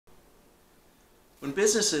When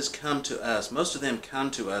businesses come to us, most of them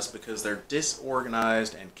come to us because they're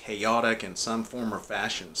disorganized and chaotic in some form or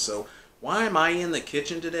fashion. So why am I in the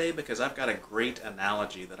kitchen today? Because I've got a great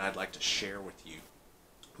analogy that I'd like to share with you.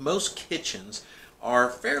 Most kitchens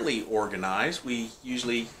are fairly organized.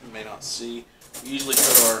 You may not see, we usually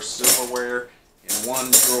put our silverware in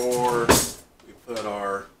one drawer. We put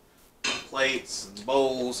our plates and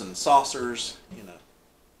bowls and saucers in a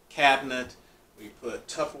cabinet. We put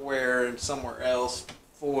Tupperware in somewhere else,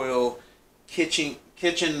 foil, kitchen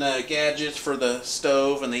gadgets for the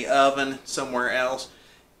stove and the oven somewhere else.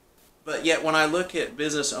 But yet when I look at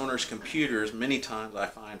business owners' computers, many times I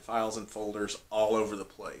find files and folders all over the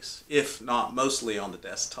place, if not mostly on the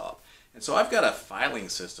desktop. And so I've got a filing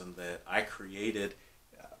system that I created.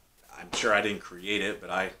 I'm sure I didn't create it, but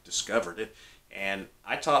I discovered it. And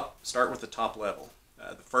I start with the top level.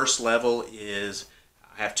 The first level is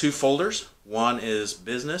I have two folders. One is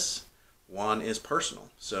business, one is personal.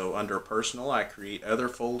 So under personal, I create other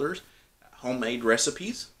folders, homemade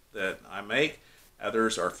recipes that I make.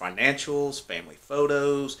 Others are financials, family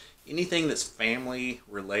photos, anything that's family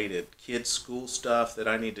related, kids' school stuff that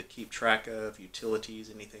I need to keep track of,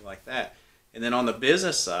 utilities, anything like that. And then on the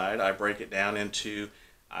business side, I break it down into,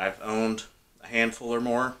 I've owned a handful or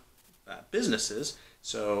more businesses.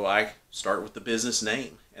 So I start with the business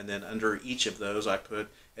name, and then under each of those I put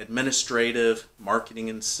administrative, marketing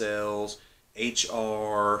and sales,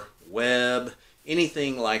 HR, web,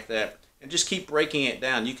 anything like that, and just keep breaking it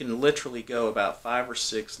down. You can literally go about 5 or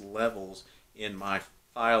 6 levels in my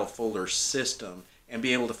file folder system and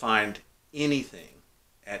be able to find anything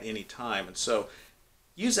at any time. And so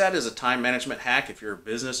use that as a time management hack. If you're a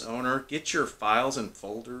business owner, get your files and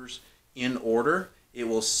folders in order. It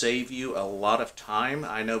will save you a lot of time.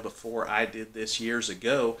 I know before I did this years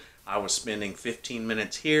ago, I was spending 15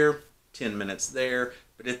 minutes here, 10 minutes there,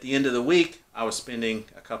 but at the end of the week, I was spending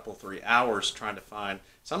a couple, 3 hours trying to find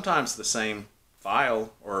sometimes the same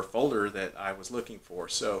file or folder that I was looking for.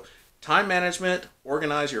 So time management,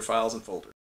 organize your files and folders.